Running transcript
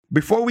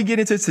Before we get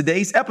into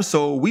today's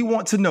episode, we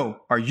want to know,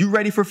 are you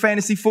ready for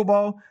fantasy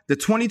football? The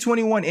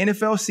 2021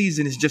 NFL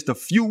season is just a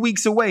few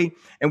weeks away,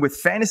 and with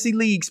fantasy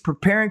leagues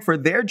preparing for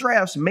their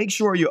drafts, make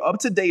sure you're up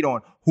to date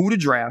on who to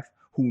draft,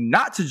 who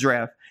not to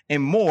draft,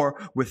 and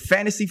more with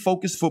Fantasy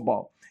Focused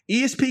Football.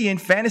 ESPN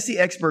fantasy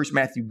experts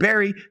Matthew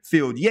Berry,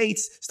 Field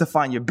Yates,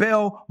 Stephania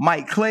Bell,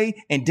 Mike Clay,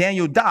 and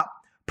Daniel Dopp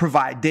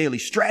provide daily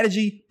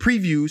strategy,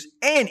 previews,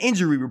 and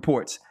injury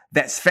reports.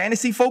 That's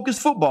Fantasy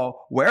Focused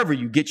Football wherever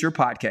you get your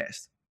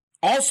podcast.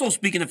 Also,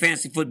 speaking of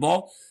fantasy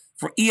football,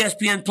 for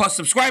ESPN Plus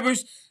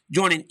subscribers,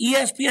 join an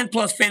ESPN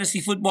Plus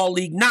Fantasy Football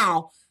League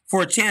now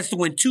for a chance to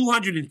win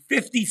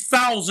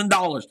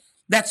 $250,000.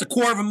 That's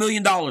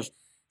 $250,000.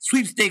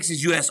 Sweepstakes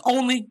is U.S.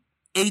 only,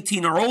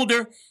 18 or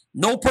older,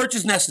 no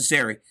purchase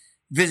necessary.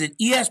 Visit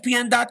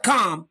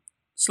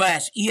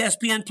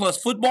ESPN.com/ESPN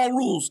Plus Football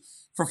Rules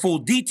for full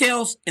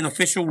details and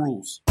official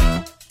rules.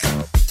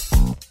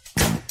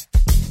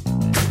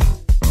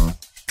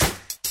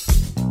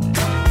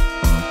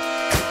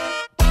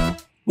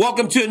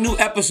 Welcome to a new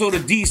episode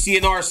of DC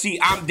and RC.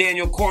 I'm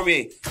Daniel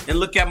Cormier, and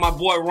look at my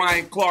boy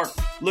Ryan Clark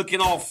looking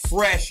all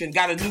fresh and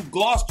got a new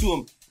gloss to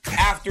him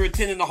after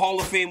attending the Hall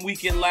of Fame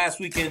weekend last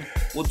weekend.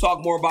 We'll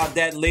talk more about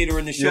that later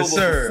in the show. Yes,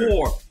 sir. But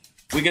before,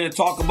 we're going to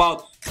talk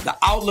about the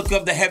outlook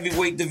of the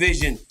heavyweight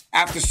division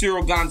after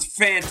Ciryl Gane's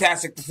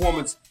fantastic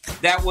performance.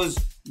 That was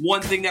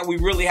one thing that we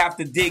really have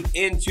to dig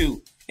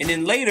into. And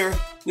then later,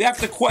 we have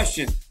to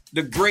question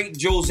the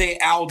great Jose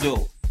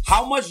Aldo.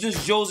 How much does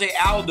Jose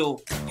Aldo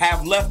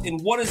have left,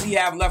 and what does he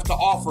have left to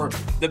offer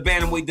the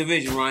bantamweight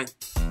division, Ryan?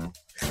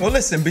 Well,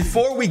 listen,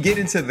 before we get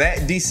into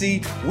that,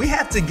 DC, we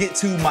have to get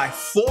to my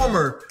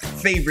former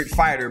favorite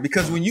fighter,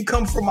 because when you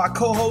come from my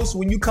co-host,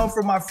 when you come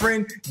from my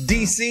friend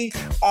DC,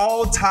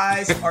 all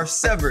ties are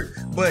severed.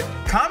 But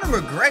Conor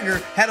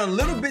McGregor had a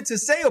little bit to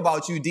say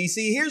about you,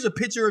 DC. Here's a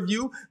picture of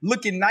you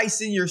looking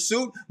nice in your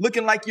suit,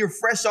 looking like you're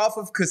fresh off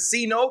of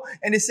Casino,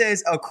 and it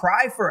says, "A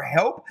cry for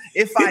help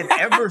if I've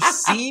ever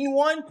seen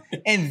one."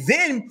 And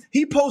then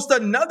he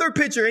posted another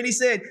picture and he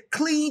said,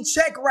 "Clean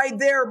check right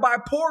there by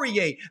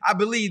Poirier." I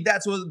believe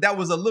that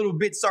was a little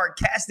bit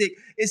sarcastic.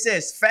 It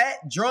says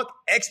fat, drunk,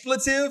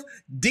 expletive.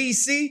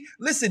 DC,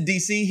 listen,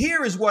 DC,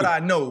 here is what I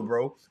know,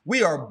 bro.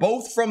 We are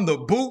both from the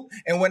boot,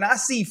 and when I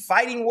see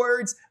fighting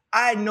words,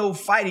 I know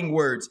fighting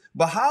words.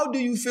 But how do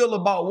you feel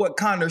about what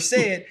Conor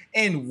said,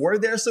 and were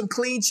there some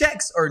clean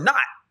checks or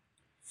not?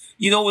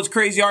 You know what's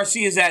crazy,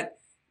 RC, is that,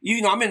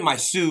 I'm in my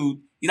suit.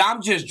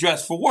 I'm just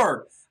dressed for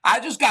work. I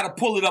just got to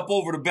pull it up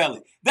over the belly.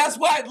 That's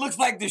why it looks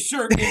like the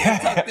shirt isn't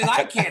tucked in.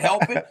 I can't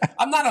help it.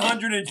 I'm not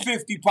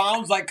 150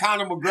 pounds like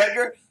Conor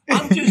McGregor.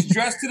 I'm just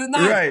dressed to the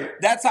nines. Right.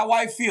 That's how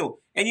I feel.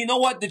 And you know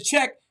what? The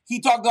check, he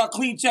talked about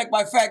clean check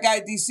by Fat Guy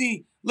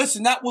DC.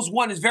 Listen, that was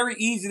one. It's very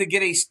easy to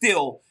get a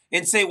still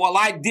and say, well,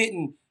 I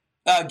didn't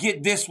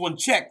get this one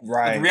checked.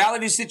 Right. But the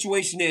reality of the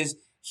situation is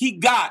he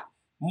got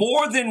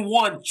more than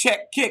one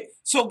check kick.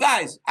 So,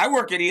 guys, I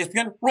work at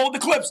ESPN. Roll the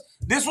clips.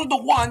 This was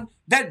the one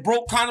that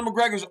broke Conor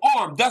McGregor's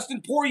arm.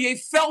 Dustin Poirier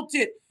felt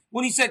it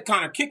when he said,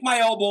 "Conor, kick my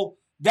elbow."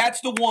 That's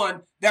the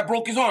one that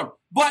broke his arm.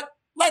 But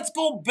let's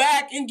go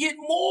back and get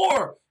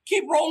more.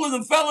 Keep rolling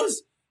them,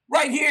 fellas.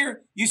 Right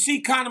here, you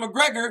see Conor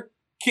McGregor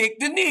kick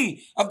the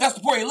knee of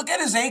Dustin Poirier. Look at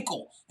his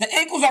ankle. The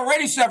ankle's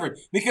already severed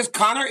because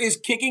Conor is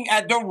kicking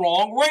at the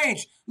wrong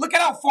range. Look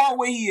at how far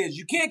away he is.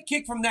 You can't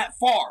kick from that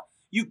far.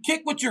 You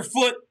kick with your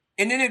foot,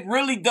 and then it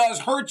really does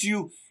hurt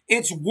you.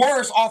 It's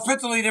worse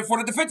offensively than for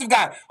the defensive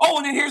guy. Oh,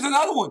 and then here's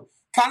another one.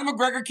 Conor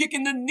McGregor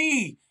kicking the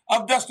knee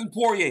of Dustin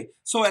Poirier.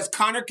 So as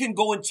Conor can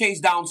go and chase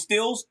down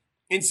stills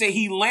and say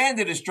he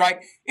landed a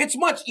strike, it's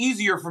much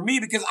easier for me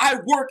because I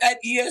work at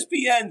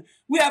ESPN.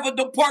 We have a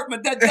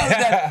department that does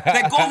that,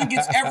 that goes and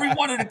gets every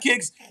one of the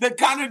kicks that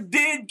Conor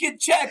did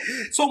get checked.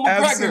 So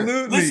McGregor,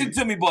 Absolutely. Listen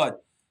to me, bud.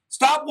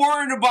 Stop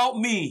worrying about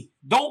me.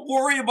 Don't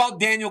worry about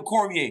Daniel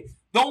Cormier.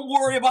 Don't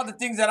worry about the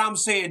things that I'm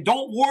saying.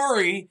 Don't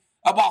worry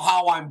about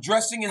how I'm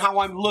dressing and how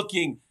I'm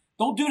looking.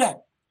 Don't do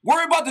that.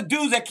 Worry about the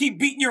dudes that keep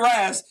beating your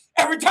ass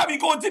every time you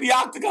go into the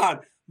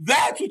octagon.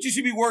 That's what you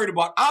should be worried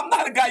about. I'm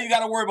not a guy you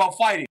got to worry about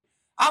fighting.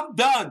 I'm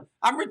done.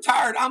 I'm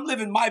retired. I'm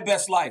living my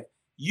best life.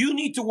 You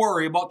need to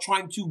worry about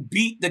trying to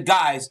beat the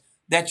guys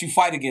that you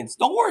fight against.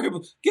 Don't worry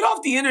about it. Get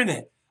off the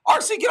internet.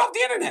 RC, get off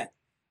the internet.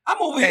 I'm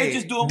over here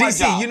just doing my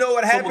job. DC, you know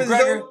what happens,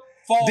 McGregor, though?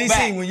 fall DC,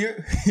 back. when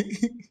you're...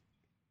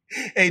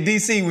 Hey,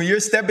 DC, when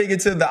you're stepping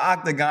into the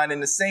octagon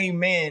and the same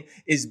man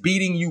is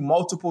beating you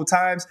multiple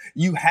times,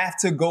 you have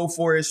to go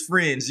for his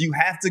friends. You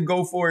have to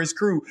go for his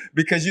crew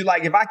because you're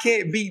like, if I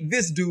can't beat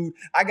this dude,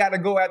 I got to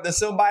go after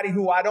somebody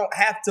who I don't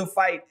have to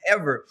fight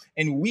ever.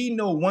 And we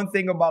know one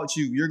thing about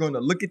you. You're going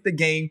to look at the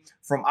game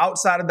from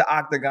outside of the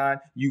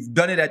octagon. You've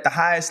done it at the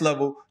highest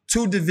level.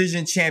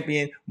 2-division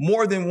champion,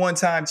 more than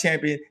one-time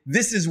champion.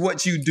 This is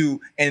what you do.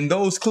 And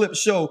those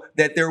clips show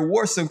that there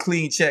were some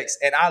clean checks.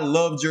 And I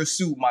loved your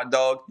suit, my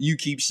dog. You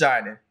keep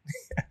shining.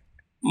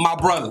 My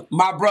brother.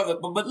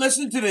 But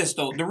listen to this,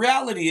 though. The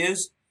reality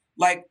is,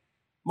 like,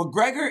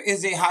 McGregor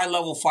is a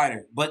high-level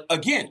fighter. But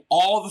again,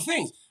 all the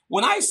things.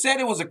 When I said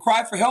it was a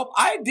cry for help,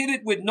 I did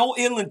it with no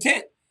ill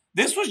intent.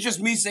 This was just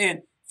me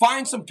saying,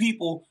 find some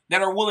people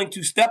that are willing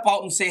to step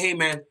out and say, hey,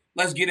 man,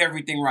 let's get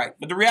everything right.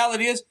 But the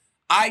reality is,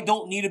 I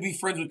don't need to be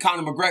friends with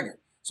Conor McGregor.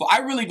 So I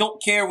really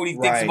don't care what he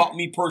thinks about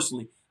me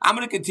personally. I'm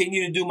going to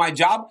continue to do my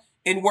job.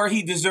 And where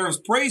he deserves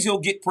praise, he'll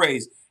get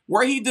praise.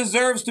 Where he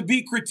deserves to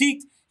be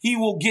critiqued, he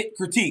will get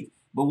critiqued.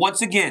 But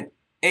once again,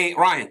 hey,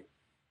 Ryan,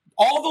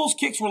 all those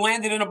kicks were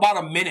landed in about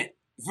a minute.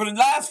 For the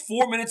last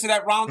 4 minutes of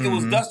that round, it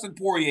was Dustin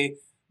Poirier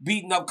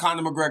beating up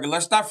Conor McGregor.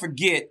 Let's not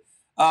forget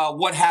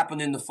what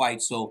happened in the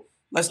fight. So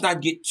let's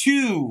not get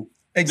too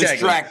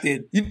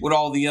distracted with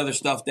all the other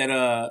stuff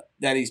that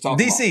he's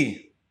talking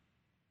about.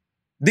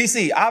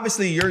 DC,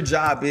 obviously your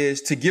job is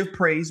to give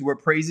praise where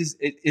praise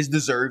is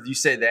deserved. You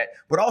said that,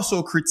 but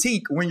also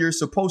critique when you're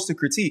supposed to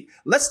critique.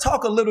 Let's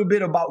talk a little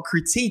bit about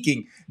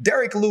critiquing.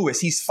 Derek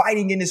Lewis, he's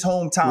fighting in his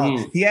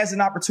hometown. He has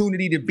an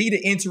opportunity to be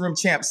the interim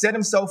champ, set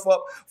himself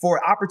up for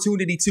an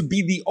opportunity to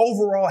be the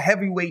overall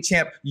heavyweight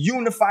champ,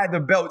 unify the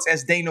belts,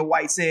 as Dana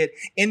White said,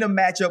 in a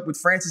matchup with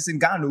Francis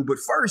Ngannou. But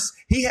first,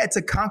 he had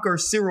to conquer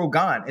Ciryl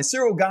Gane. And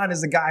Ciryl Gane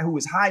is a guy who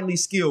is highly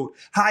skilled,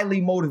 highly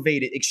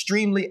motivated,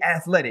 extremely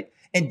athletic.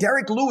 And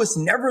Derek Lewis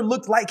never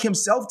looked like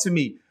himself to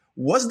me.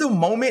 Was the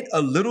moment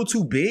a little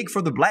too big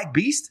for the Black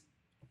Beast?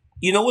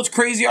 You know what's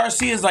crazy,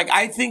 RC, is like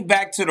I think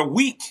back to the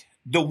week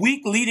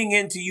leading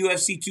into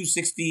UFC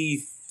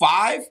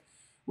 265,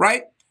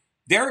 right?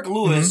 Derek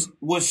Lewis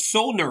was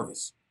so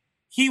nervous.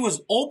 He was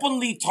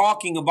openly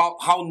talking about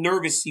how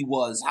nervous he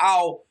was,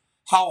 how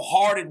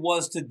hard it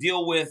was to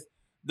deal with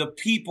the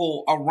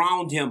people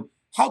around him,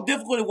 how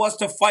difficult it was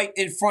to fight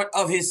in front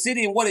of his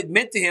city and what it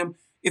meant to him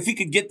if he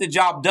could get the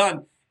job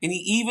done. And he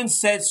even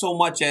said so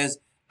much as,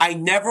 I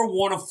never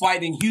want to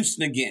fight in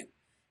Houston again,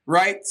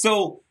 right?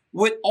 So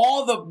with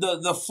all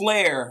the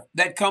flair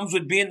that comes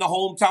with being the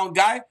hometown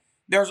guy,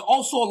 there's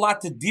also a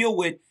lot to deal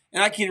with.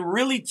 And I can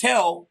really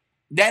tell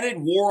that it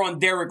wore on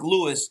Derek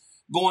Lewis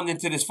going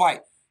into this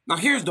fight. Now,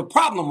 here's the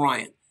problem,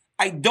 Ryan.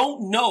 I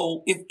don't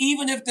know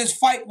even if this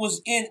fight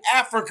was in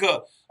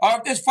Africa or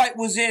if this fight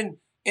was in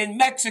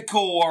Mexico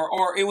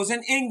or it was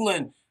in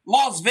England,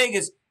 Las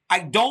Vegas, I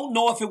don't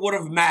know if it would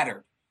have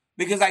mattered.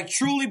 Because I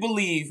truly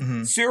believe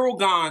Ciryl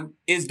Gane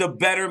is the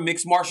better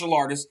mixed martial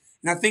artist.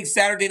 And I think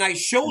Saturday night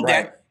showed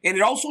that. And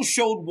it also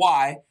showed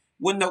why,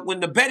 when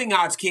the betting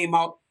odds came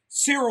out,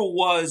 Ciryl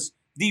was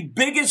the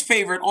biggest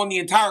favorite on the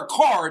entire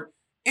card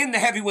in the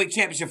heavyweight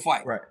championship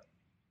fight. Right.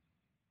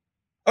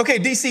 Okay,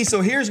 DC,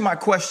 so here's my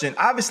question.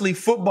 Obviously,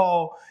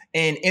 football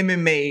and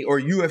MMA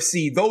or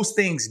UFC, those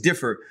things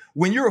differ.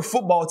 When you're a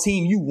football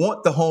team, you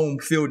want the home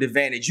field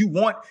advantage. You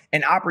want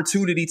an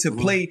opportunity to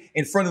play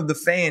in front of the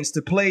fans,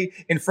 to play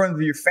in front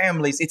of your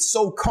families. It's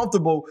so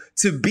comfortable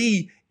to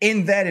be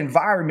in that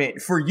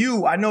environment. For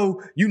you, I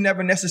know you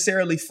never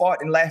necessarily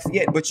fought in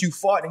Lafayette, but you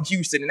fought in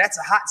Houston, and that's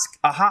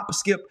a hop,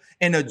 skip,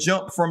 and a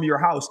jump from your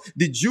house.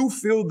 Did you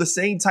feel the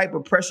same type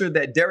of pressure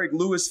that Derek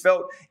Lewis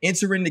felt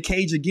entering the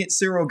cage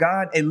against Ciryl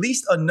Gane, at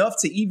least enough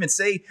to even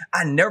say,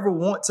 I never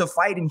want to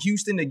fight in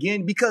Houston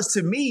again? Because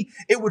to me,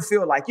 it would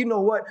feel like, you know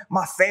what?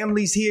 My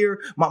family's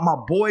here. My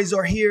boys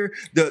are here.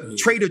 The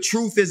Trader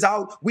Truth is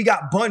out. We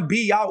got Bun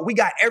B out. We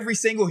got every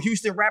single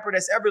Houston rapper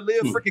that's ever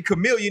lived, freaking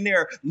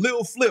Chameleonaire,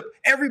 Lil Flip.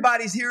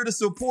 Everybody's here to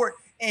support.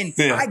 And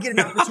I get an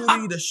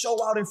opportunity to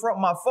show out in front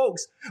of my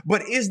folks.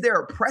 But is there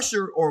a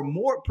pressure or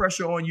more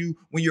pressure on you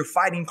when you're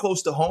fighting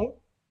close to home?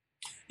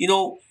 You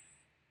know,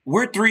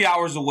 we're 3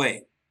 hours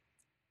away.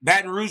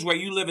 Baton Rouge, where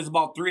you live, is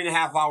about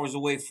 3.5 hours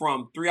away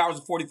from 3 hours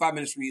and 45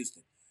 minutes from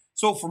Houston.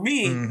 So for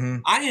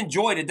me, I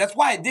enjoyed it. That's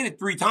why I did it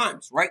 3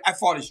 times, right? I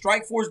fought in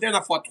Strikeforce there and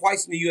I fought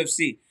twice in the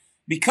UFC.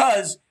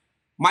 Because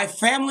my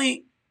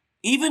family,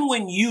 even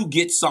when you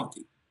get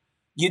something,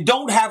 you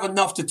don't have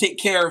enough to take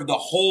care of the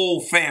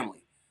whole family.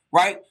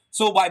 Right?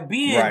 So by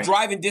being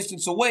driving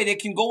distance away, they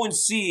can go and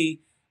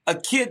see a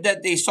kid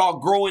that they saw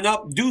growing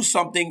up do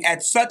something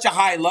at such a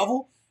high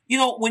level. You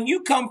know, when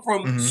you come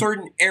from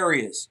certain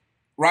areas,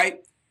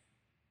 right?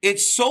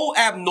 It's so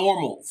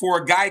abnormal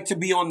for a guy to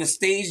be on the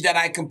stage that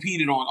I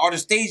competed on or the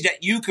stage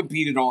that you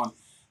competed on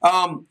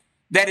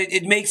that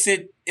it makes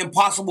it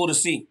impossible to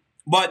see.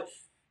 But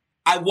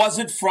I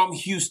wasn't from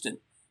Houston.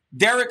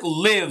 Derek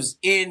lives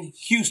in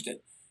Houston.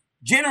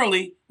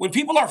 Generally, when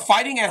people are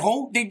fighting at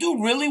home, they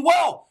do really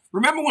well.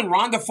 Remember when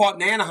Ronda fought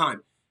in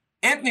Anaheim?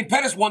 Anthony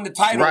Pettis won the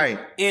title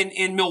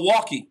in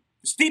Milwaukee.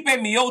 Stipe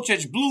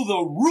Miocic blew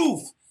the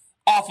roof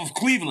off of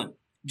Cleveland.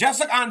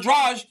 Jessica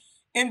Andrade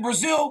in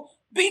Brazil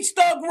beats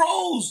Doug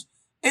Rose.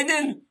 And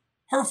then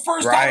her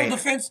first title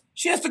defense,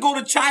 she has to go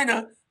to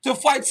China to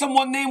fight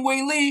someone named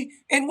Wei Li,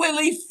 and Wei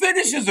Li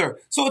finishes her.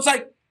 So it's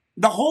like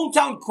the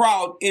hometown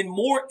crowd, in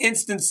more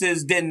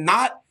instances than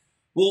not,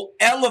 will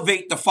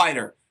elevate the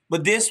fighter.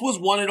 But this was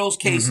one of those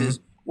cases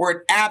where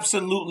it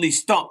absolutely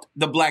stumped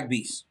the Black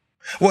Beast.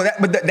 Well,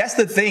 that's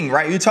the thing,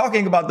 right? You're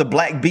talking about the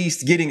Black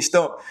Beast getting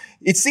stumped.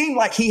 it seemed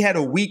like he had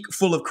a week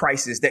full of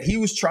crisis, that he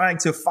was trying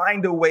to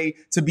find a way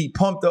to be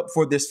pumped up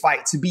for this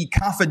fight, to be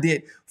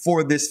confident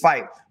for this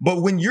fight.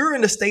 But when you're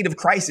in a state of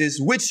crisis,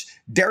 which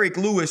Derrick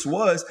Lewis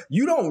was,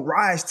 you don't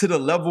rise to the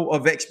level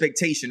of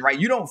expectation, right?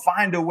 You don't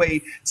find a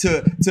way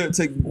to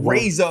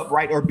raise up,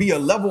 right, or be a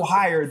level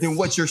higher than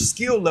what your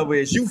skill level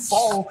is. You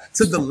fall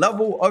to the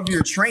level of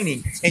your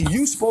training. And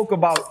you spoke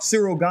about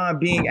Ciryl Gane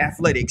being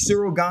athletic,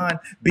 Ciryl Gane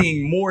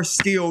being more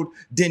skilled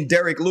than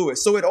Derrick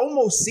Lewis. So it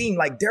almost seemed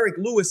like Derrick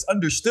Lewis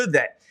understood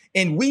that.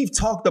 And we've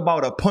talked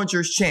about a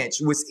puncher's chance,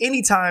 which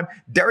anytime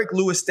Derrick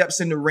Lewis steps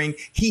in the ring,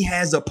 he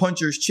has a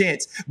puncher's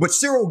chance. But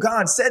Ciryl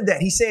Gane said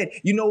that. He said,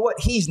 you know what?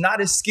 He's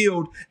not as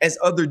skilled as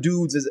other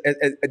dudes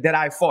that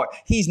I fought.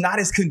 He's not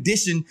as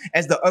conditioned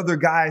as the other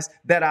guys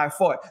that I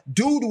fought.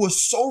 Dude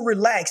was so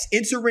relaxed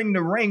entering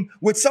the ring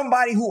with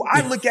somebody who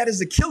I look at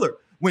as a killer.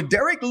 When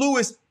Derrick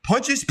Lewis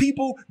punches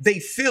people, they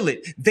feel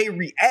it. They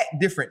react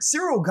different.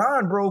 Ciryl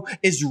Gane, bro,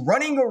 is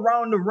running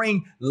around the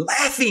ring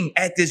laughing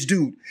at this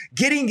dude,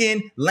 getting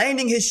in,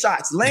 landing his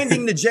shots,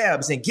 landing the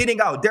jabs, and getting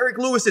out. Derrick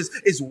Lewis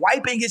is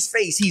wiping his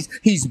face.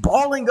 He's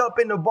balling up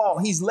in the ball.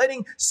 He's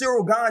letting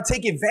Ciryl Gane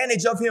take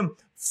advantage of him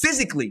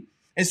physically.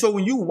 And so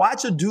when you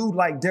watch a dude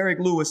like Derrick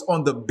Lewis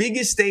on the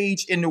biggest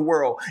stage in the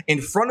world,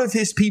 in front of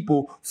his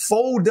people,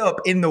 fold up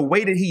in the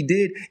way that he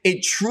did,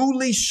 it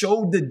truly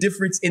showed the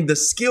difference in the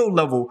skill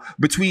level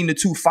between the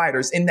two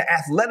fighters, in the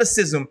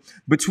athleticism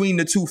between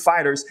the two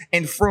fighters.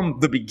 And from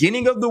the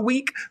beginning of the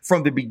week,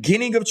 from the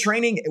beginning of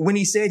training, when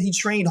he said he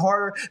trained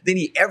harder than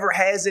he ever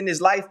has in his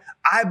life,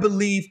 I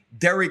believe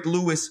Derrick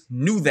Lewis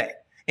knew that.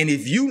 And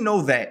if you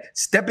know that,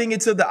 stepping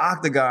into the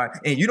octagon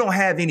and you don't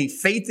have any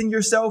faith in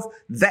yourself,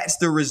 that's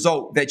the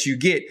result that you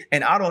get.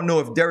 And I don't know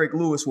if Derrick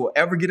Lewis will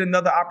ever get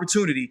another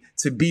opportunity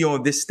to be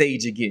on this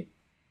stage again.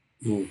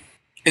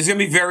 It's going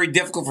to be very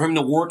difficult for him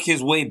to work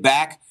his way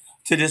back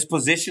to this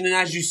position. And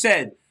as you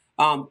said,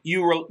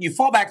 you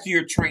fall back to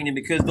your training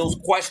because those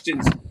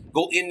questions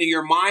go into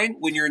your mind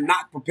when you're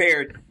not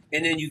prepared.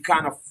 And then you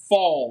kind of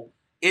fall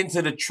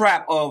into the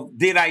trap of,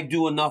 did I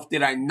do enough?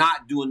 Did I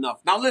not do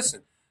enough? Now,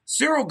 listen.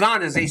 Ciryl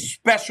Gane is a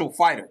special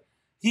fighter.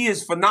 He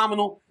is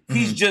phenomenal.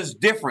 He's just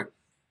different.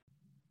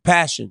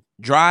 Passion,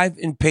 drive,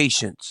 and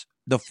patience.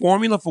 The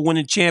formula for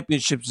winning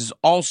championships is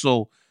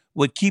also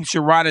what keeps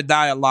your ride or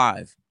die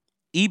alive.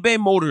 eBay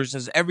Motors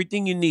has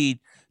everything you need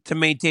to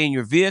maintain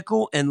your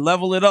vehicle and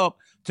level it up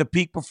to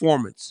peak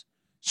performance.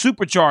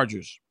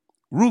 Superchargers,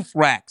 roof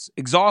racks,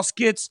 exhaust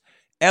kits,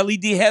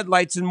 LED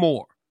headlights, and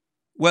more.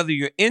 Whether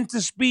you're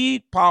into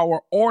speed, power,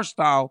 or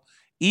style,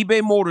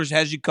 eBay Motors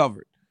has you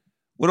covered.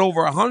 With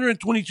over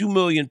 122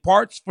 million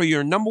parts for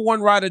your number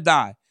one ride or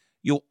die,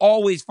 you'll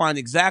always find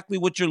exactly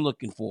what you're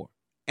looking for.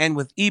 And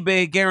with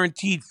eBay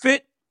Guaranteed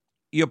Fit,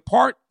 your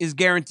part is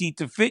guaranteed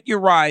to fit your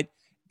ride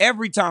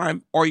every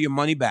time or your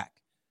money back.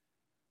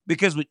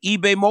 Because with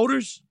eBay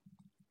Motors,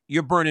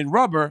 you're burning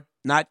rubber,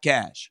 not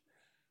cash.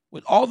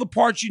 With all the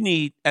parts you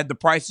need at the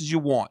prices you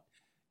want,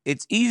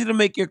 it's easy to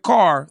make your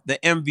car the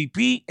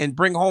MVP and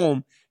bring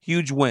home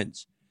huge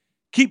wins.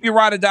 Keep your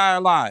ride or die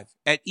alive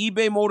at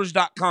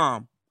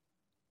ebaymotors.com.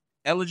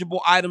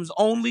 Eligible items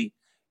only.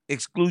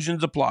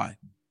 Exclusions apply.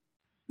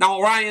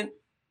 Now, Ryan,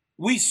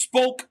 we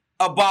spoke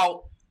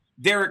about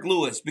Derrick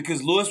Lewis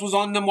because Lewis was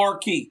on the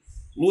marquee.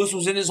 Lewis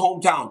was in his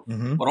hometown.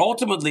 Mm-hmm. But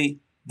ultimately,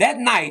 that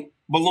night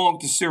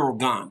belonged to Ciryl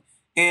Gane.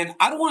 And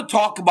I don't want to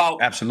talk about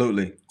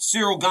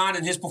Ciryl Gane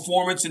and his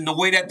performance and the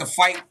way that the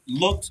fight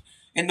looked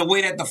and the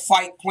way that the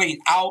fight played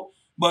out.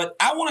 But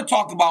I want to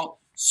talk about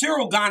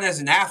Ciryl Gane as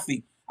an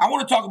athlete. I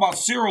want to talk about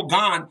Ciryl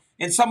Gane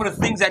and some of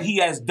the things that he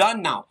has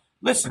done now.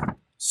 Listen,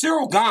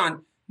 Ciryl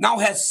Gane now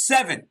has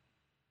 7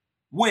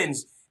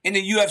 wins in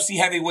the UFC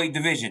heavyweight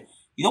division.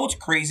 You know what's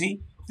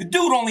crazy? The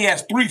dude only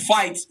has 3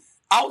 fights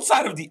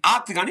outside of the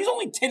octagon. He's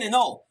only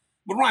 10-0.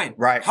 But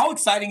Ryan, how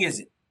exciting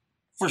is it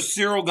for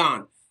Ciryl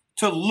Gane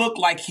to look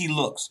like he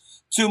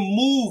looks, to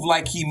move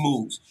like he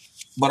moves,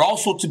 but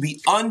also to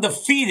be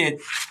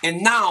undefeated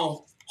and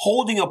now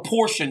holding a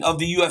portion of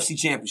the UFC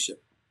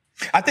championship?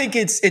 I think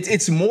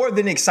it's more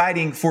than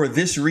exciting for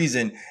this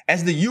reason.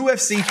 As the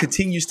UFC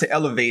continues to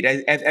elevate,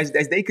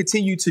 as they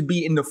continue to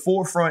be in the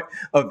forefront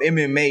of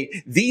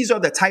MMA, these are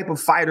the type of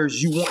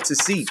fighters you want to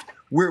see.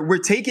 We're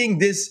taking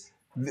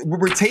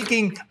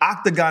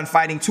octagon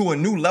fighting to a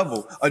new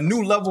level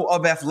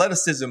of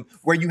athleticism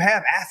where you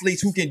have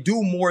athletes who can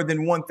do more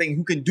than one thing,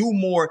 who can do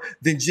more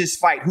than just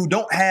fight, who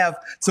don't have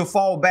to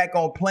fall back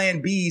on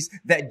plan Bs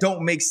that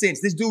don't make sense.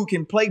 This dude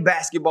can play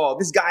basketball.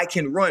 This guy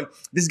can run.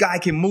 This guy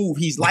can move.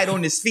 He's light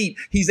on his feet.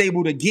 He's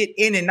able to get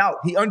in and out.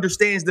 He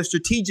understands the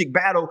strategic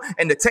battle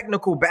and the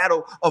technical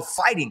battle of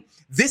fighting.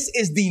 This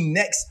is the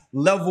next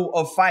level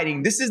of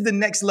fighting. This is the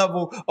next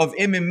level of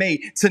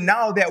MMA, to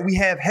now that we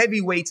have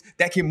heavyweights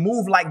that can move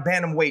move like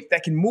bantamweights,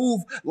 that can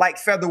move like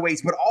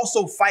featherweights, but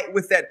also fight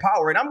with that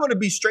power. And I'm going to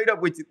be straight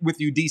up with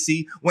you,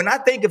 DC. When I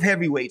think of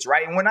heavyweights,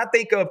 right, and when I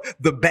think of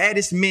the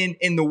baddest men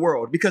in the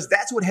world, because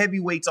that's what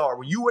heavyweights are.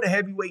 When you were the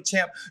heavyweight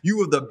champ, you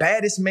were the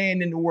baddest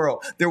man in the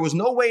world. There was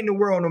no way in the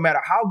world, no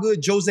matter how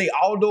good Jose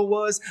Aldo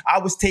was, I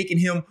was taking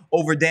him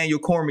over Daniel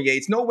Cormier.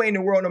 It's no way in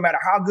the world, no matter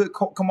how good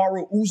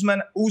Kamaru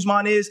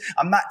Usman is,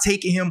 I'm not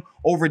taking him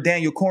over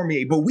Daniel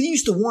Cormier. But we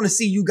used to want to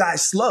see you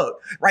guys slug,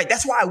 right?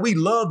 That's why we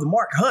loved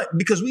Mark Hunt,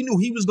 because we knew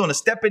he was going to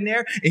step in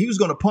there and he was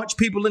going to punch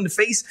people in the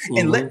face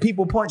and let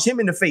people punch him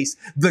in the face.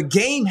 The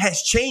game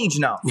has changed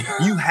now.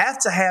 You have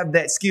to have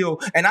that skill.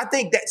 And I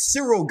think that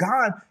Ciryl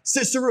Gane,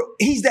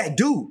 he's that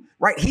dude,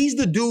 right? He's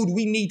the dude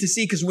we need to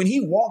see, because when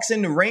he walks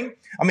in the ring,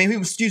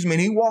 when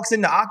he walks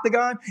in the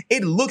octagon,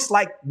 it looks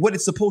like what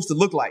it's supposed to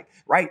look like,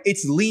 right?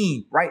 It's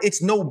lean, right?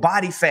 It's no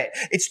body fat.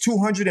 It's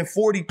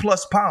 240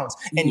 plus pounds.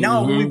 And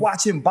now when we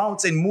watch him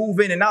bounce and move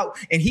in and out,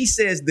 and he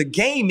says the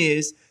game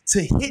is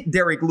to hit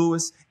Derek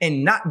Lewis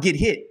and not get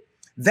hit.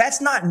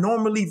 That's not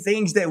normally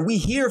things that we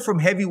hear from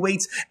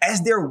heavyweights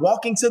as they're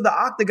walking to the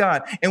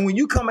octagon. And when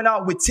you coming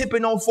out with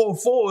tipping on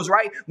 4-4s,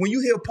 right? When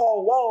you hear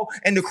Paul Wall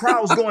and the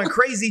crowd's going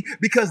crazy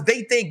because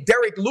they think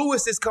Derek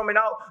Lewis is coming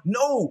out.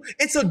 No,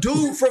 it's a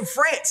dude from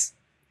France.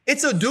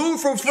 It's a dude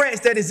from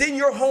France that is in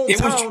your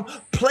hometown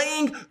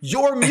playing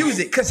your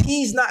music, because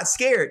he's not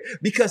scared,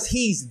 because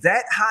he's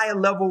that high a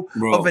level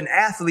of an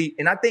athlete.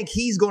 And I think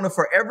he's going to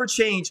forever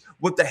change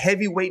what the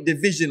heavyweight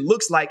division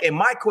looks like. And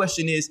my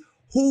question is,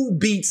 who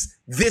beats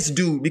this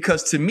dude?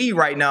 Because to me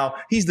right now,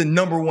 he's the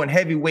number one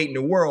heavyweight in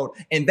the world.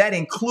 And that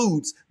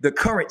includes the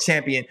current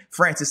champion,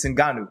 Francis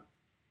Ngannou.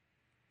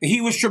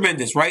 He was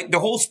tremendous, right?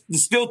 The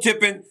still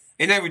tipping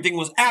and everything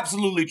was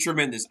absolutely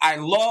tremendous. I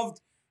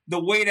loved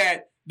the way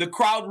that the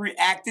crowd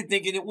reacted,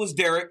 thinking it was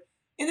Derek.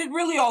 And it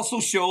really also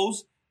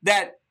shows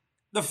that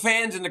the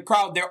fans and the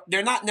crowd,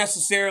 they're not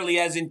necessarily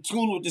as in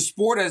tune with the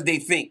sport as they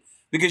think.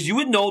 Because you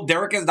would know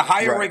Derek, as the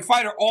higher ranked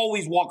fighter,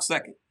 always walks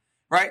second,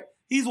 right?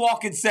 He's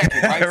walking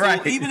second,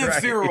 right? So even if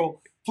Ciryl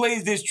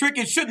plays this trick,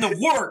 it shouldn't have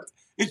worked.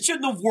 It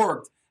shouldn't have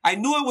worked. I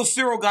knew it was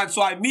Ciryl Gane,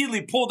 so I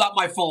immediately pulled out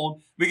my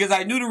phone because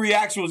I knew the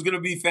reaction was going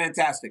to be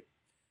fantastic.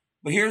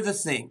 But here's the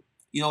thing.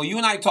 You know, you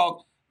and I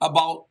talked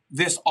about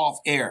this off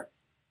air.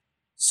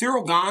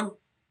 Ciryl Gane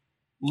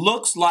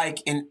looks like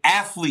an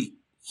athlete.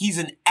 He's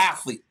an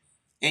athlete.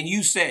 And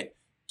you said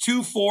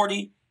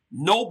 240,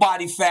 no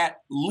body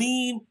fat,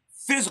 lean,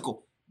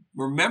 physical.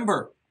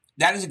 Remember,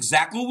 that is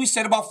exactly what we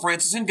said about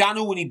Francis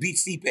Ngannou when he beat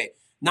Stipe.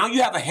 Now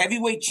you have a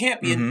heavyweight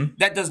champion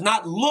that does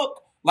not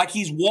look like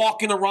he's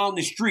walking around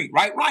the street,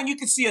 right? Ryan, you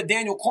can see a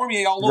Daniel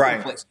Cormier all over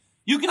the place.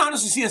 You can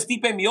honestly see a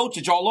Stipe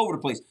Miocic all over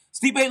the place.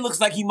 Stipe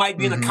looks like he might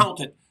be an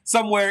accountant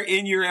somewhere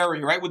in your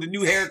area, right? With the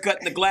new haircut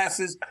and the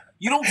glasses.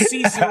 You don't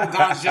see Ciryl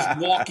Gane just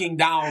walking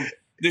down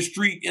the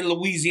street in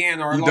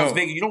Louisiana or Las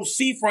Vegas. You don't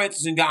see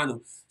Francis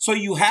Ngannou. So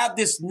you have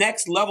this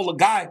next level of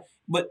guy.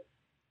 But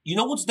you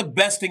know what's the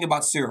best thing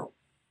about Ciryl?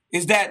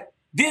 Is that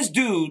this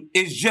dude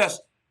is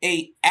just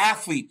a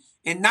athlete.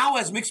 And now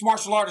as mixed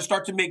martial artists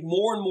start to make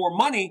more and more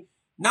money,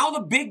 now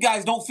the big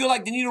guys don't feel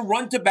like they need to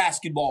run to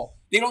basketball.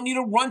 They don't need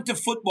to run to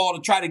football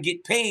to try to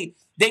get paid.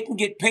 They can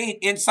get paid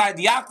inside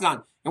the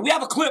octagon. And we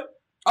have a clip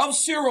of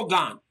Ciryl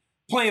Gane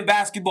playing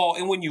basketball.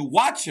 And when you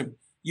watch him,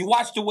 you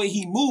watch the way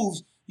he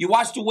moves, you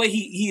watch the way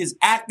he is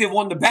active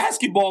on the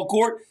basketball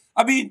court.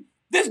 I mean,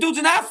 this dude's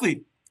an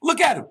athlete.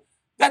 Look at him.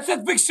 That's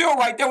Big Ciryl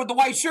right there with the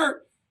white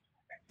shirt.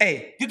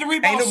 Hey, get the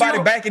rebound, ain't nobody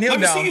Ciryl. backing him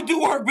down. Let me see you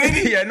do work,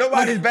 baby. Yeah,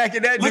 nobody's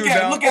backing that dude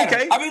down. Look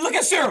at him. I mean, look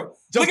at Ciryl.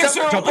 Look at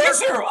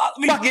Ciryl. I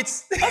mean,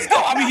 buckets. Let's go.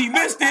 I mean, he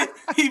missed it.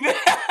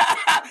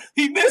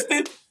 He missed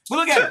it. But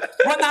look at him.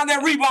 Run down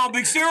that rebound,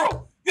 Big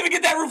Ciryl. Let me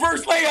get that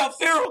reverse layup,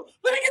 Ciryl.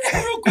 Let me get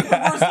that real quick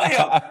reverse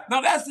layup. Now,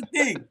 that's the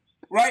thing,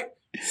 right?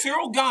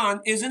 Ciryl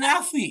Gane is an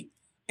athlete.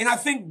 And I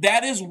think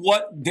that is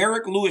what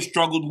Derek Lewis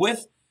struggled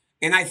with.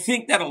 And I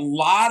think that a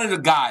lot of the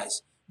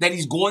guys that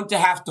he's going to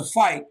have to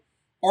fight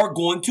are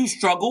going to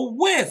struggle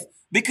with,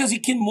 because he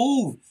can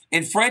move.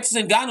 And Francis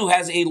Ngannou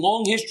has a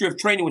long history of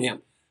training with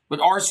him.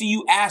 But RC,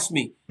 you asked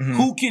me,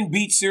 who can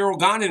beat Ciryl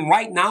Gane? And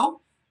right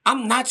now,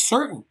 I'm not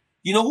certain.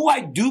 You know who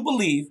I do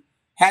believe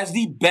has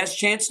the best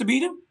chance to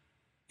beat him?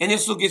 And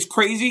this gets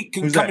crazy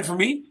coming from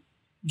me.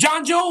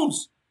 Jon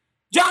Jones.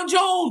 Jon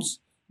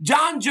Jones.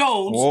 Jon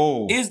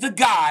Jones is the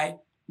guy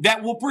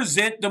that will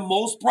present the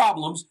most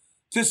problems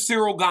to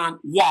Ciryl Gane.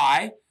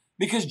 Why?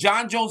 Because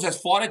Jon Jones has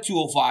fought at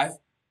 205.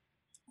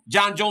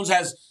 Jon Jones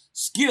has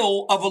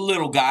skill of a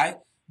little guy.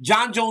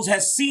 Jon Jones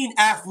has seen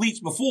athletes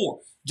before.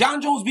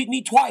 Jon Jones beat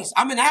me twice.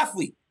 I'm an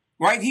athlete,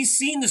 right? He's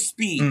seen the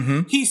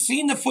speed. He's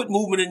seen the foot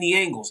movement and the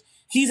angles.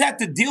 He's had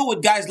to deal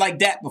with guys like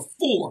that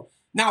before.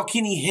 Now,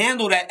 can he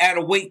handle that at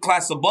a weight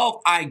class above?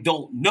 I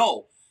don't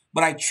know.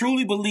 But I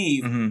truly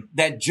believe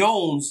that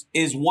Jones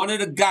is one of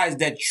the guys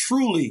that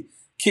truly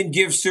can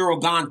give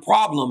Ciryl Gane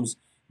problems.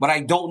 But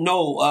I don't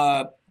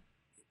know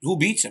who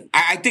beats him.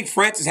 I think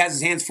Francis has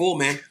his hands full,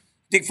 man.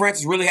 I think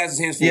Francis really has his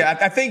hands full. Yeah,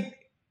 I think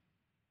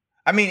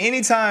I mean,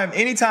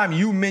 anytime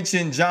you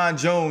mention John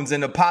Jones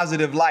in a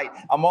positive light,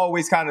 I'm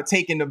always kind of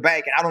taken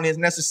aback, and I don't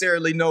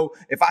necessarily know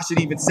if I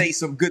should even say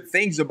some good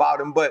things about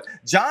him. But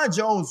John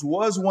Jones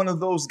was one of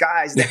those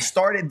guys that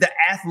started the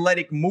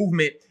athletic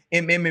movement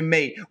in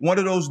MMA. One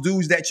of those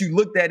dudes that you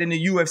looked at in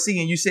the UFC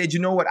and you said, you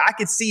know what, I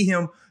could see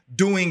him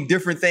doing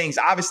different things.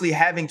 Obviously,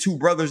 having two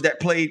brothers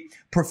that played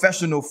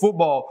professional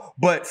football,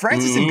 but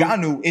Francis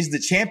Ngannou is the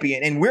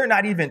champion, and we're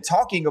not even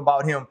talking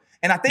about him.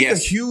 And I think a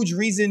huge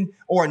reason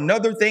or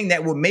another thing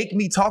that will make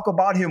me talk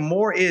about him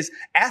more is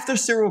after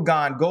Ciryl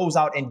Gane goes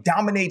out and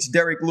dominates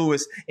Derek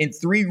Lewis in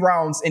 3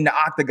 rounds in the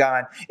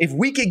octagon, if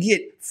we could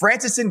get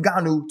Francis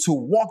Ngannou to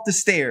walk the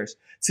stairs,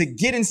 to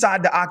get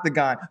inside the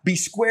octagon, be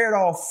squared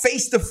off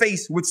face to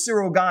face with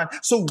Ciryl Gane,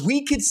 so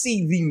we could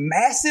see the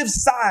massive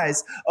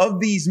size of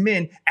these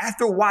men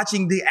after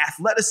watching the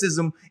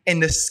athleticism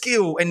and the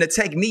skill and the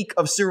technique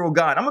of Ciryl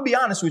Gane. I'm going to be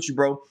honest with you,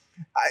 bro.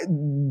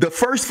 The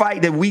first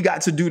fight that we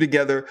got to do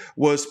together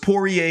was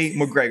Poirier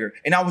McGregor,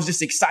 and I was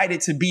just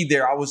excited to be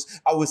there. I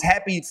was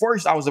happy.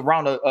 First, I was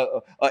around a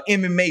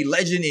MMA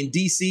legend in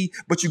DC,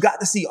 but you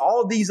got to see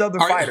all these other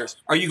fighters.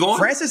 Are you going?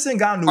 Francis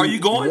Ngannou. Are you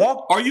going?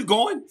 Are you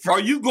going?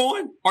 Are you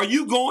going? Are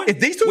you going? If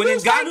these two when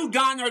Ngannou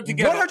Gane are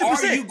together, 100%.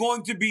 are you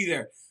going to be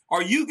there?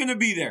 Are you going to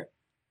be there?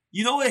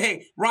 You know what?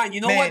 Hey, Ryan,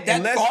 you know what?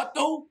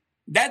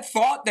 That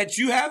thought that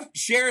you have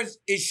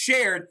is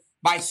shared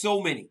by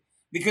so many.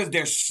 Because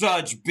they're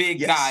such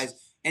big guys.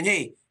 And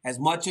hey, as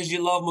much as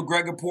you love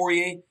McGregor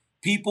Poirier,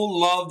 people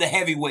love the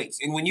heavyweights.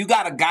 And when you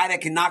got a guy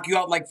that can knock you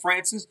out like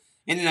Francis,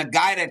 and then a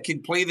guy that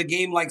can play the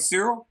game like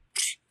Ciryl,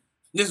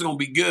 this is gonna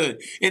be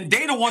good. And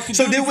Dana wants to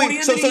do it before the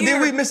end of the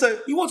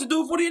year. He wants to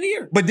do it before the end of the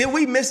year. But did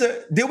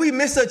we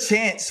miss a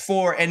chance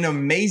for an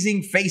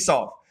amazing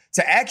face-off?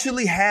 To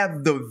actually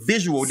have the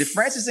visual, did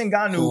Francis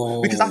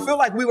Ngannou, because I feel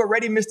like we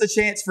already missed a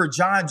chance for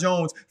John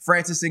Jones,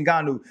 Francis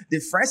Ngannou.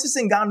 Did Francis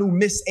Ngannou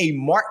miss a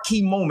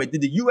marquee moment?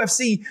 Did the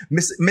UFC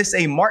miss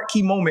a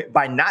marquee moment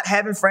by not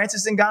having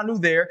Francis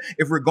Ngannou there?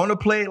 If we're going to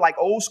play like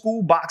old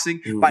school boxing,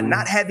 by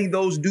not having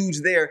those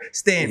dudes there,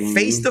 stand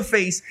face to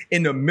face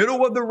in the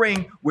middle of the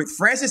ring with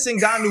Francis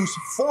Ngannou's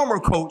former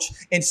coach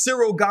and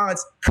Ciryl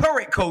Gane's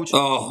current coach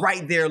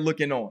right there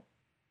looking on.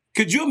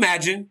 Could you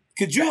imagine?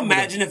 Could you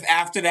imagine if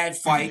after that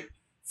fight,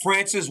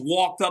 Francis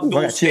walked up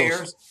those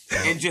stairs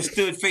and just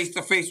stood face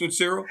to face with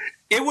Ciryl?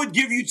 It would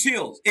give you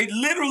chills. It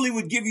literally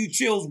would give you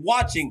chills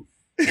watching.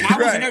 And I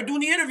was in there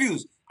doing the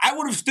interviews. I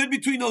would have stood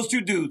between those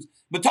two dudes.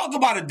 But talk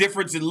about a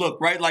difference in look,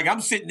 right? Like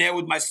I'm sitting there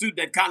with my suit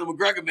that Conor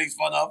McGregor makes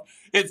fun of.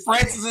 And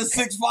Francis is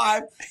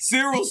 6'5",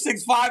 Cyril's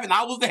 6'5", and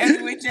I was the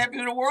heavyweight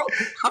champion of the world.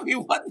 I mean,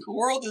 what in the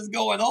world is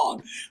going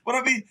on? But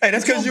I mean, hey,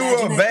 that's because you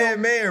were a bad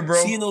man,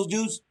 bro. Seeing those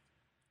dudes.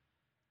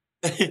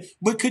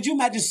 But could you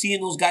imagine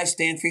seeing those guys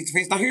stand face to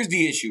face? Now, here's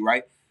the issue,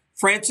 right?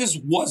 Francis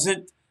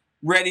wasn't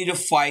ready to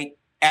fight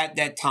at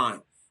that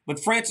time. But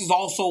Francis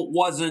also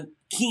wasn't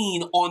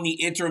keen on the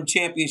interim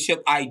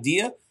championship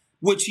idea,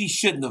 which he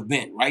shouldn't have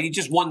been, right? He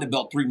just won the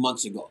belt 3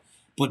 months ago.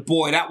 But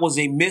boy, that was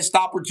a missed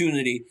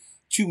opportunity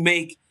to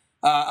make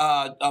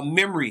a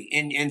memory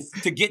and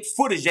to get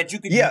footage that you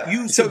could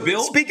use to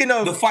build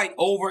the fight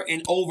over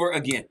and over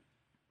again.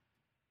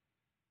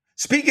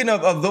 Speaking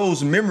of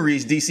those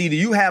memories, DC, do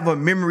you have a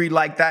memory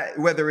like that,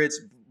 whether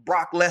it's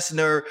Brock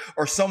Lesnar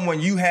or someone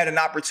you had an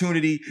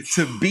opportunity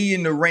to be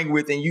in the ring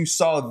with and you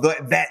saw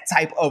that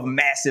type of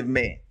massive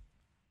man?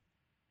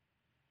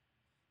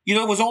 You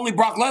know, it was only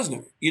Brock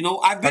Lesnar. You know,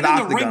 I've been in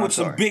the ring with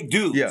some big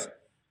dudes. Yeah.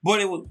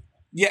 But it was,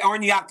 or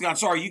in the octagon.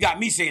 Sorry, you got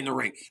me saying the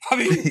ring. I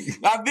mean,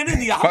 I've been in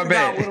the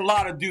octagon with a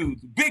lot of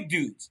dudes, big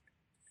dudes.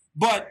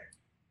 But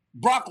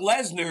Brock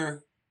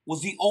Lesnar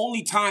was the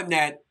only time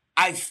that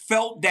I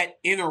felt that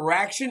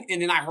interaction,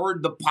 and then I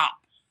heard the pop,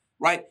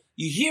 right?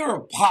 You hear a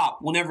pop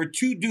whenever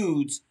two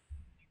dudes,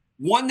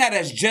 one that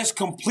has just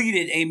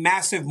completed a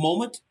massive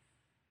moment,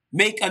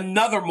 make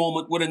another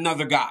moment with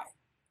another guy,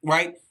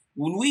 right?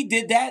 When we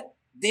did that,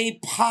 they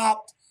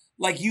popped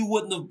like you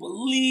wouldn't have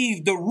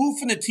believed. The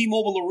roof in the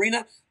T-Mobile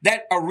Arena,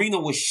 that arena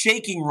was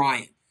shaking,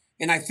 Ryan.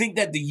 And I think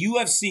that the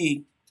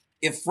UFC,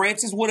 if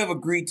Francis would have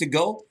agreed to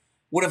go,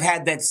 would have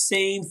had that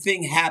same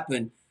thing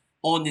happen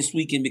on this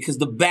weekend because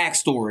the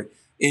backstory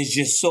is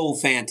just so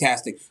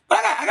fantastic. But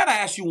I got to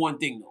ask you one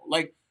thing, though.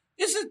 Like,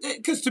 this is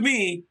because to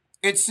me,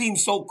 it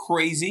seems so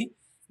crazy.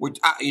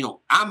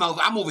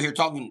 I'm over here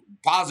talking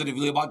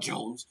positively about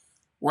Jones.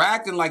 We're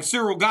acting like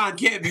Ciryl Gane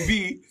can't be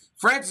beat.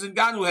 Francis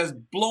Ngannou has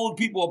blown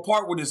people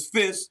apart with his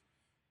fists.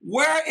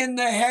 Where in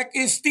the heck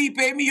is Stipe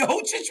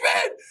Miocic,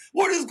 man?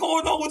 What is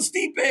going on with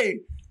Stipe?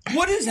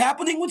 What is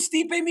happening with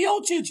Stipe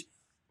Miocic?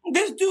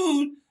 This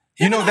dude,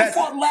 I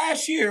fought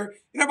last year,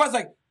 and everybody's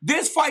like,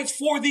 this fight's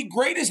for the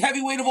greatest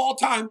heavyweight of all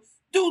time.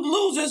 Dude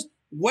loses.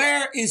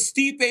 Where is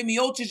Stipe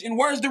Miocic, and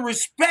where's the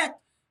respect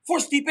for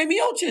Stipe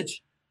Miocic?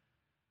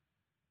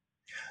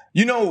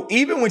 You know,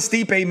 even when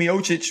Stipe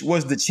Miocic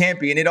was the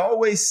champion, it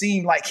always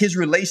seemed like his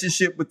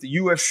relationship with the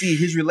UFC,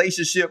 his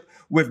relationship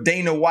with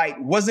Dana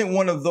White wasn't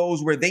one of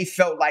those where they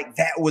felt like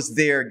that was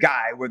their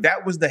guy, where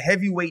that was the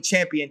heavyweight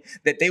champion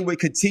that they would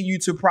continue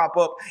to prop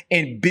up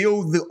and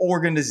build the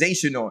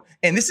organization on.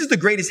 And this is the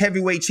greatest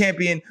heavyweight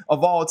champion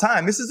of all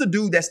time. This is a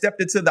dude that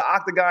stepped into the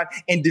octagon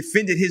and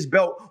defended his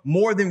belt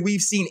more than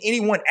we've seen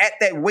anyone at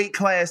that weight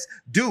class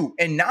do.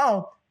 And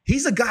now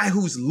he's a guy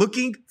who's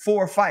looking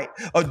for a fight,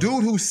 a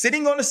dude who's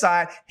sitting on the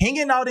side,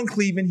 hanging out in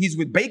Cleveland. He's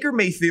with Baker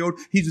Mayfield.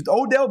 He's with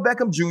Odell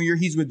Beckham Jr.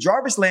 He's with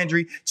Jarvis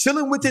Landry,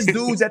 chilling with his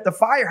dudes at the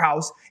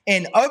firehouse,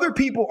 and other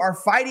people are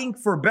fighting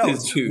for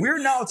belts. We're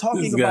now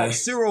talking about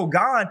Cyril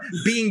Gane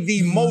being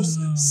the most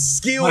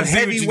skilled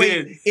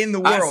heavyweight in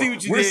the world. I see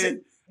what you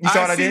did. You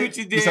saw what I did?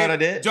 You saw what I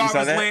did?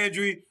 Jarvis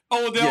Landry,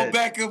 Odell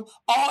Beckham,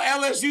 all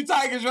LSU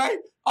Tigers, right?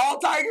 All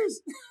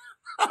Tigers.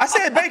 I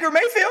said Baker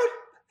Mayfield.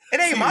 It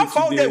ain't my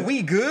fault that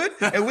we good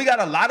and we got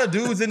a lot of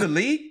dudes in the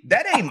league.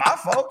 That ain't my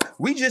fault.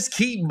 We just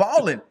keep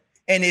balling.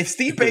 And if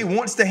Stipe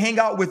wants to hang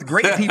out with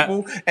great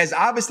people, as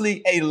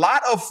obviously a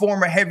lot of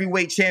former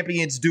heavyweight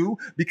champions do,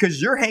 because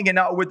you're hanging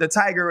out with the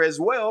Tiger as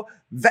well,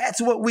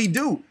 that's what we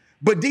do.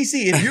 But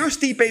DC, if you're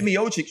Stipe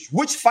Miocic,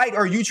 which fight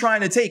are you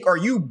trying to take? Are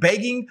you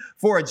begging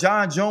for a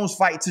John Jones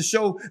fight to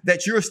show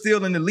that you're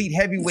still an elite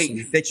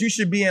heavyweight, that you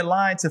should be in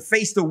line to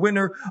face the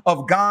winner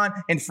of Gane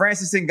and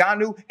Francis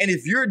Ngannou? And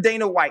if you're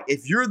Dana White,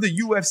 if you're the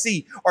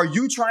UFC, are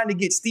you trying to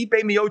get Stipe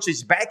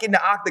Miocic back in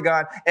the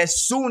octagon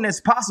as soon as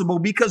possible?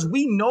 Because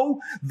we know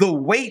the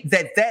weight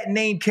that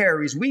name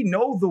carries. We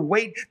know the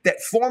weight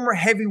that former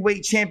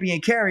heavyweight champion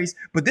carries.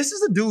 But this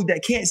is a dude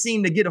that can't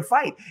seem to get a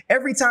fight.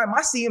 Every time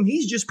I see him,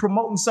 he's just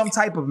promoting some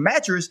type of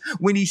mattress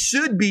when he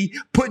should be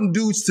putting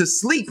dudes to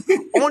sleep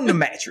on the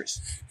mattress.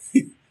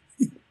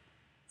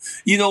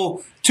 You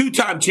know,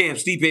 two-time champ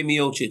Stipe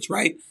Miocic,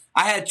 right?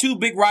 I had two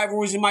big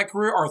rivalries in my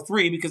career, or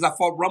three, because I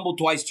fought Rumble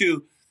twice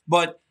too.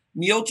 But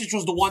Miocic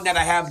was the one that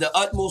I have the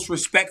utmost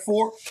respect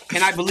for,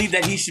 and I believe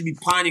that he should be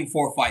pining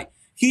for a fight.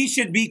 He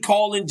should be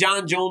calling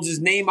John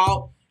Jones's name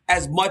out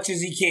as much as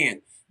he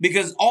can.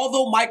 Because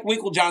although Mike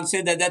Winkeljohn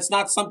said that that's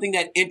not something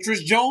that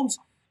interests Jones,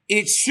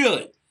 it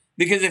should.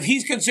 Because if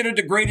he's considered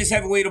the greatest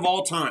heavyweight of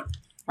all time,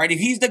 right? If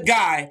he's the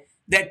guy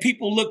that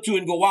people look to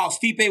and go, wow,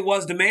 Stipe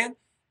was the man,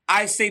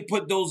 I say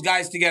put those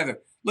guys together.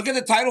 Look at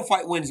the title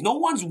fight wins. No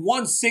one's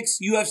won 6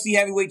 UFC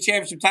heavyweight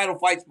championship title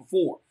fights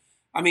before.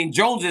 I mean,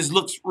 Jones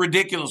looks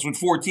ridiculous with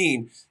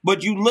 14.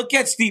 But you look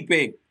at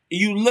Stipe,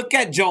 you look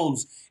at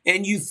Jones,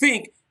 and you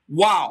think,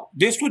 wow,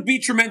 this would be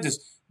tremendous.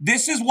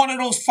 This is one of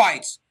those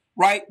fights,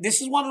 right?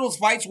 This is one of those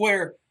fights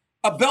where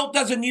a belt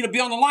doesn't need to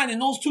be on the line,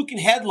 and those two can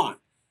headline.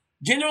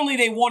 Generally,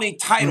 they want a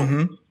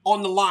title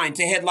on the line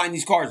to headline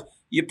these cards.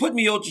 You put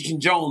Miocic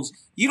and Jones,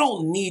 you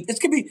don't need, it's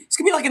gonna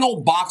be like an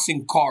old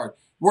boxing card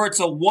where it's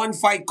a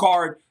one-fight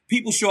card.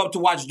 People show up to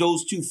watch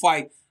those two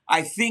fight.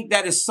 I think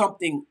that is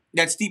something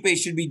that Stipe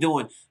should be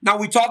doing. Now,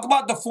 we talk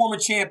about the former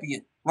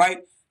champion, right?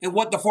 And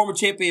what the former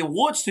champion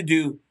wants to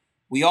do.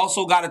 We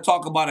also got to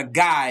talk about a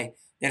guy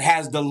that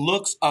has the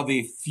looks of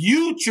a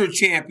future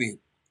champion.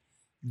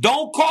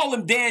 Don't call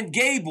him Dan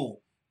Gable.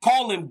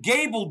 Call him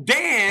Gable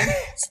Dan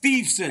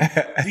Stevenson,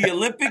 the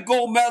Olympic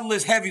gold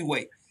medalist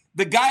heavyweight.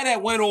 The guy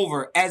that went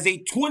over as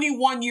a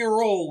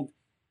 21-year-old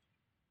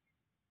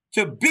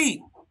to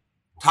beat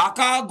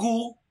Taka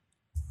Agul,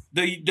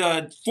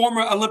 the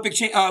former Olympic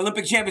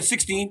champion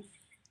 16.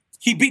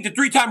 He beat the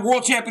 3-time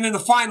world champion in the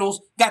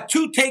finals, got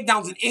 2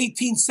 takedowns in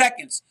 18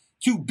 seconds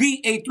to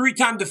beat a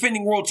 3-time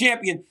defending world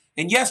champion.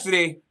 And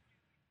yesterday,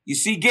 you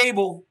see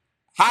Gable,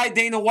 hi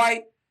Dana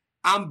White,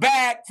 I'm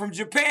back from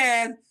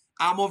Japan.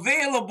 I'm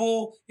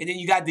available. And then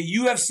you got the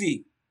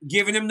UFC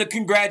giving him the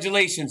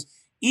congratulations.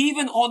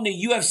 Even on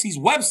the UFC's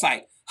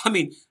website, I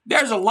mean,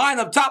 there's a line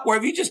up top where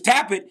if you just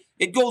tap it,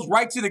 it goes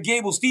right to the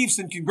Gable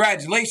Stevenson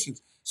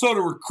congratulations. So the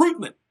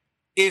recruitment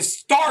is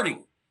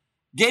starting.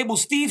 Gable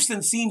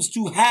Stevenson seems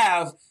to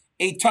have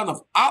a ton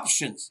of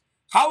options.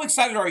 How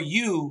excited are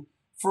you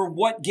for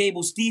what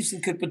Gable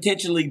Stevenson could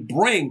potentially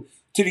bring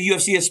to the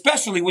UFC,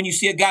 especially when you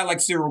see a guy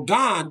like Cyril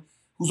Gane,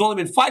 who's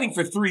only been fighting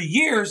for 3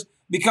 years,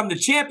 become the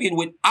champion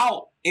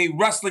without a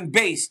wrestling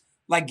base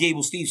like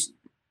Gable Stevenson?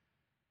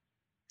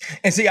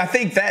 And see, I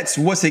think that's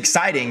what's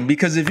exciting,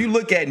 because if you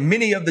look at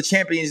many of the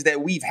champions that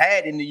we've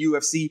had in the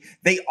UFC,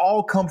 they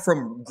all come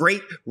from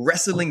great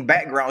wrestling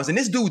backgrounds. And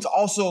this dude's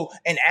also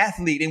an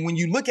athlete. And when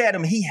you look at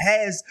him, he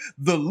has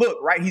the look,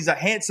 right? He's a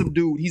handsome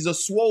dude. He's a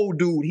swole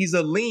dude. He's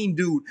a lean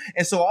dude.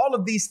 And so all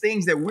of these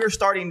things that we're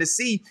starting to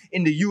see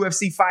in the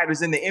UFC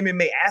fighters and the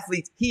MMA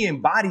athletes, he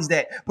embodies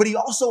that. But he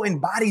also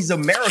embodies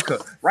America,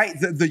 right?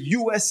 The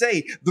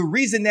USA. The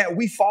reason that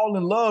we fall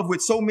in love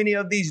with so many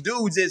of these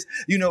dudes is,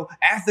 you know,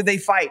 after they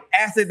fight,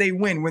 after they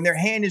win, when their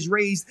hand is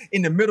raised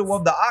in the middle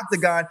of the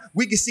octagon,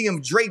 we can see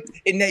them draped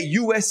in that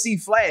USC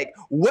flag.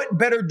 What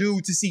better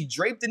dude to see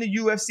draped in the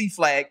UFC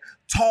flag,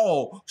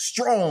 tall,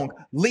 strong,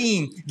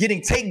 lean,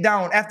 getting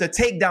takedown after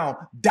takedown,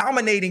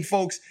 dominating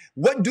folks.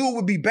 What dude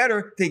would be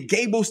better than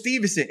Gable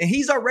Stevenson? And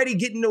he's already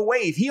getting the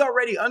wave. He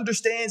already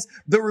understands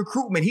the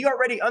recruitment. He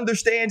already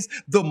understands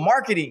the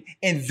marketing.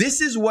 And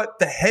this is what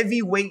the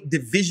heavyweight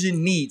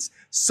division needs.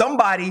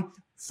 Somebody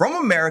from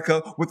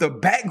America with a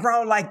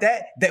background like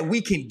that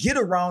we can get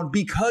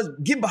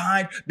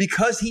behind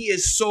because he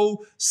is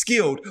so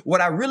skilled. What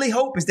I really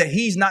hope is that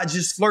he's not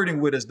just flirting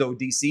with us though,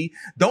 DC.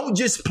 Don't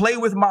just play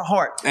with my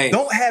heart. Hey.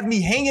 Don't have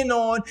me hanging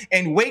on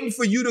and waiting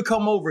for you to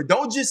come over.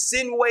 Don't just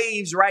send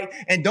waves, right?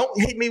 And don't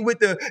hit me with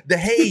the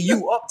hey,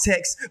 you up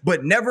text,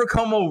 but never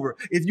come over.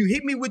 If you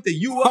hit me with the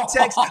you up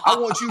text, I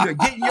want you to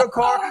get in your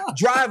car,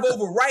 drive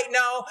over right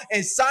now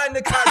and sign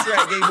the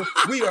contract, Gable.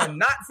 We are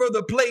not for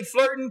the play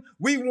flirting.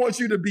 We want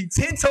you to be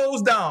 10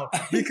 toes down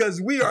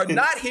because we are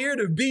not here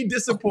to be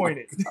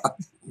disappointed.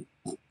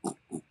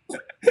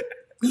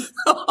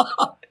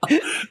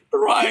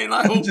 Ryan,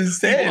 I hope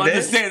people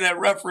understand that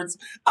reference.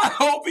 I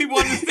hope people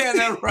understand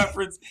that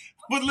reference.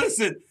 But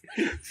listen,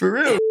 for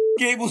real,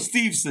 Gable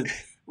Stevenson,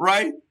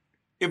 right?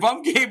 If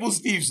I'm Gable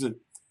Stevenson,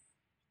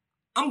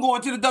 I'm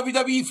going to the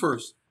WWE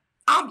first.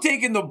 I'm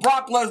taking the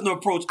Brock Lesnar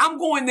approach. I'm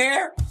going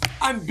there.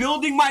 I'm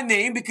building my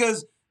name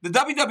because the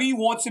WWE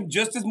wants him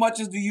just as much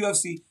as the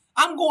UFC.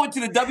 I'm going to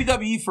the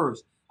WWE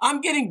first. I'm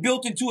getting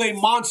built into a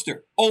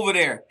monster over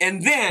there.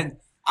 And then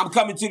I'm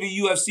coming to the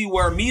UFC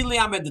where immediately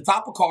I'm at the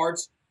top of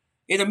cards.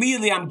 And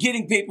immediately I'm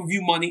getting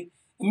pay-per-view money.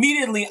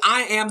 Immediately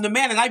I am the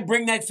man. And I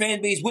bring that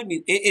fan base with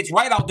me. It's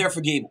right out there for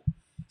Gable.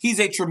 He's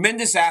a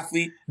tremendous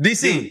athlete.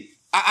 DC. Dude,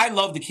 I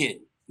love the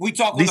kid. We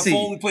talk on the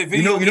phone. We play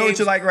video games. You know what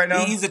you like right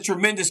now? He's a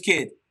tremendous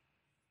kid.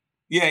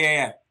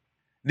 Yeah.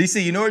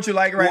 DC, you know what you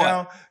like right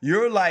now?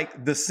 You're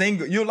like the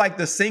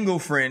single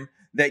friend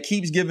that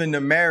keeps giving the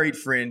married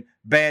friend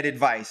bad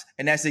advice.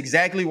 And that's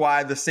exactly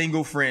why the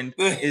single friend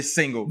is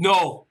single.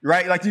 No.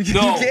 Right? Like you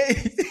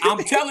can't.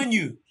 I'm telling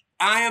you.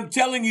 I am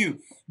telling you.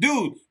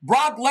 Dude,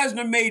 Brock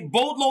Lesnar made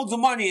boatloads of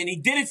money and he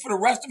did it for the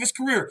rest of his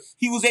career.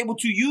 He was able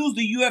to use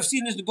the UFC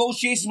in his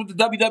negotiations with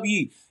the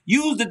WWE.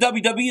 Use the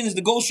WWE in his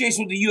negotiations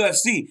with the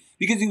UFC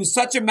because he was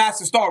such a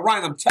massive star.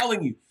 Ryan, I'm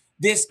telling you,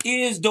 this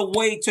is the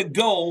way to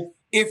go.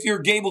 If you're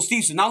Gable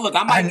Stevenson. Now look,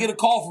 I might get a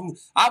call from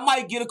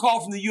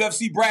the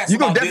UFC brass. You're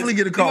going to definitely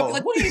get a call.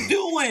 Like, what are you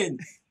doing?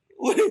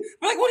 What are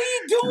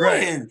you doing?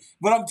 Right.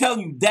 But I'm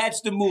telling you,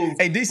 that's the move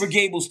for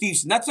Gable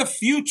Stevenson. That's a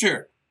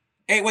future.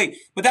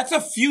 But that's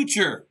a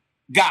future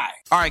guy.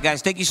 All right,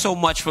 guys, thank you so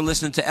much for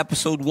listening to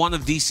episode 1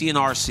 of DC and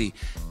RC.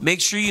 Make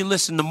sure you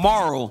listen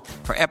tomorrow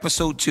for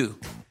episode 2.